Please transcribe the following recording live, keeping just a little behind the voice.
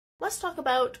Let's talk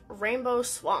about rainbow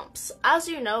swamps. As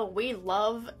you know, we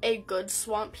love a good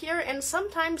swamp here, and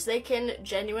sometimes they can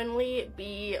genuinely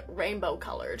be rainbow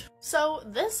colored. So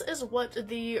this is what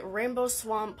the rainbow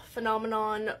swamp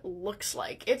phenomenon looks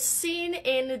like. It's seen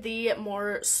in the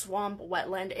more swamp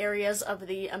wetland areas of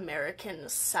the American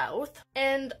South,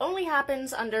 and only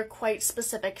happens under quite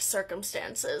specific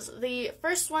circumstances. The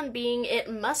first one being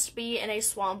it must be in a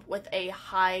swamp with a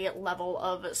high level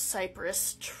of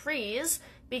cypress trees,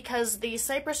 because the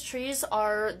cypress trees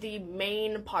are the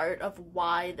main part of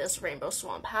why this rainbow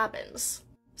swamp happens.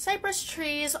 Cypress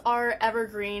trees are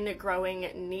evergreen growing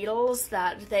needles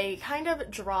that they kind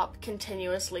of drop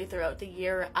continuously throughout the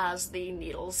year as the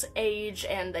needles age,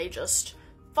 and they just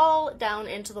fall down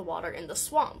into the water in the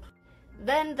swamp.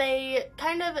 Then they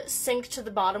kind of sink to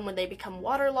the bottom when they become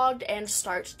waterlogged and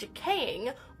start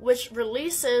decaying, which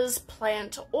releases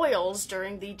plant oils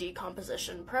during the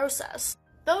decomposition process.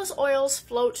 Those oils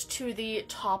float to the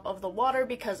top of the water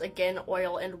because, again,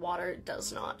 oil and water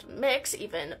does not mix,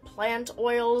 even plant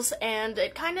oils, and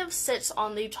it kind of sits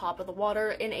on the top of the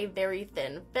water in a very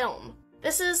thin film.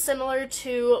 This is similar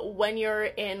to when you're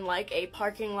in like a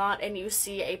parking lot and you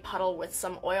see a puddle with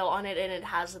some oil on it and it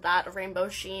has that rainbow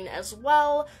sheen as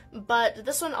well, but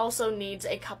this one also needs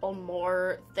a couple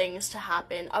more things to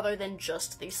happen other than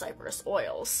just the cypress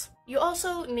oils. You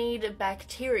also need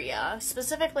bacteria,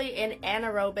 specifically an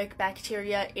anaerobic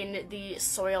bacteria in the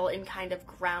soil and kind of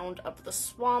ground of the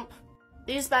swamp.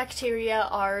 These bacteria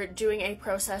are doing a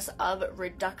process of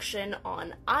reduction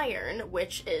on iron,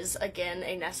 which is, again,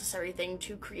 a necessary thing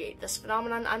to create this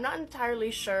phenomenon. I'm not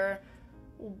entirely sure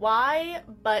why,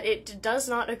 but it does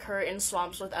not occur in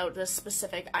swamps without this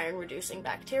specific iron-reducing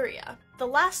bacteria. The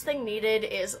last thing needed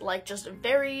is like just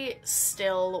very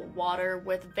still water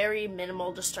with very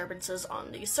minimal disturbances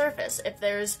on the surface. If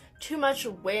there's too much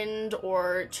wind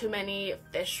or too many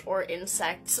fish or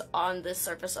insects on the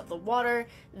surface of the water,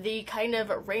 the kind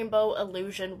of rainbow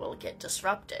illusion will get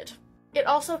disrupted. It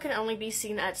also can only be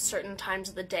seen at certain times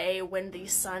of the day when the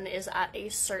sun is at a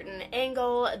certain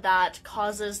angle that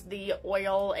causes the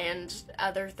oil and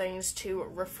other things to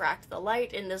refract the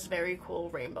light in this very cool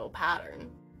rainbow pattern.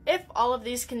 If all of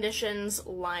these conditions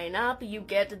line up, you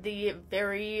get the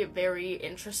very, very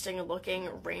interesting looking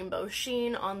rainbow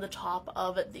sheen on the top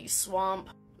of the swamp.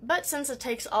 But since it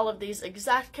takes all of these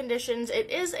exact conditions, it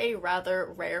is a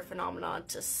rather rare phenomenon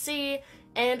to see,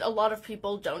 and a lot of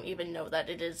people don't even know that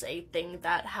it is a thing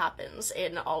that happens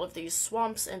in all of these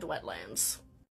swamps and wetlands.